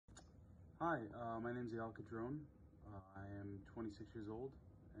Hi, my name is Eyal Kidron. I am 26 years old,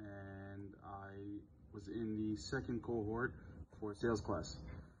 and I was in the second cohort for Salesclass.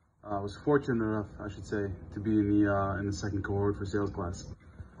 I was fortunate enough, I should say, to be in the second cohort for Salesclass,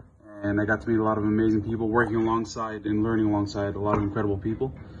 and I got to meet a lot of amazing people, working alongside and learning alongside a lot of incredible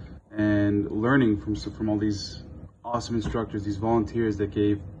people, and learning from all these awesome instructors, these volunteers that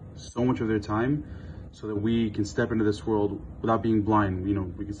gave so much of their time, so that we can step into this world without being blind. You know,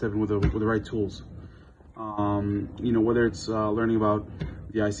 we can step in with the right tools. You know, whether it's learning about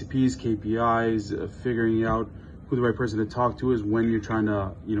the ICPs, KPIs, figuring out who the right person to talk to is when you're trying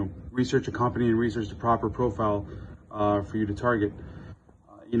to, you know, research a company and research the proper profile for you to target.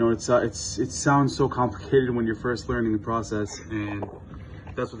 You know, it sounds so complicated when you're first learning the process, and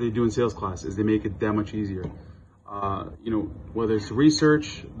that's what they do in Salesclass, is they make it that much easier. You know, whether it's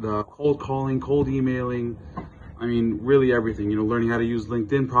research, the cold calling, cold emailing, I mean, really everything, you know, learning how to use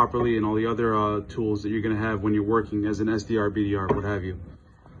LinkedIn properly and all the other tools that you're going to have when you're working as an SDR, BDR, what have you.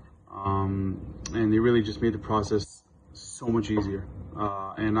 And they really just made the process so much easier.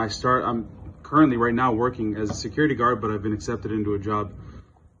 And I'm currently right now working as a security guard, but I've been accepted into a job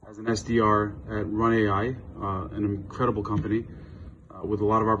as an SDR at Run AI, an incredible company with a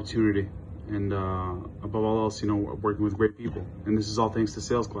lot of opportunity. And above all else, you know, working with great people. And this is all thanks to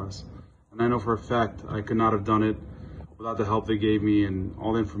Salesclass. And I know for a fact I could not have done it without the help they gave me and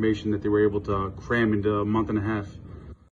all the information that they were able to cram into a month and a half.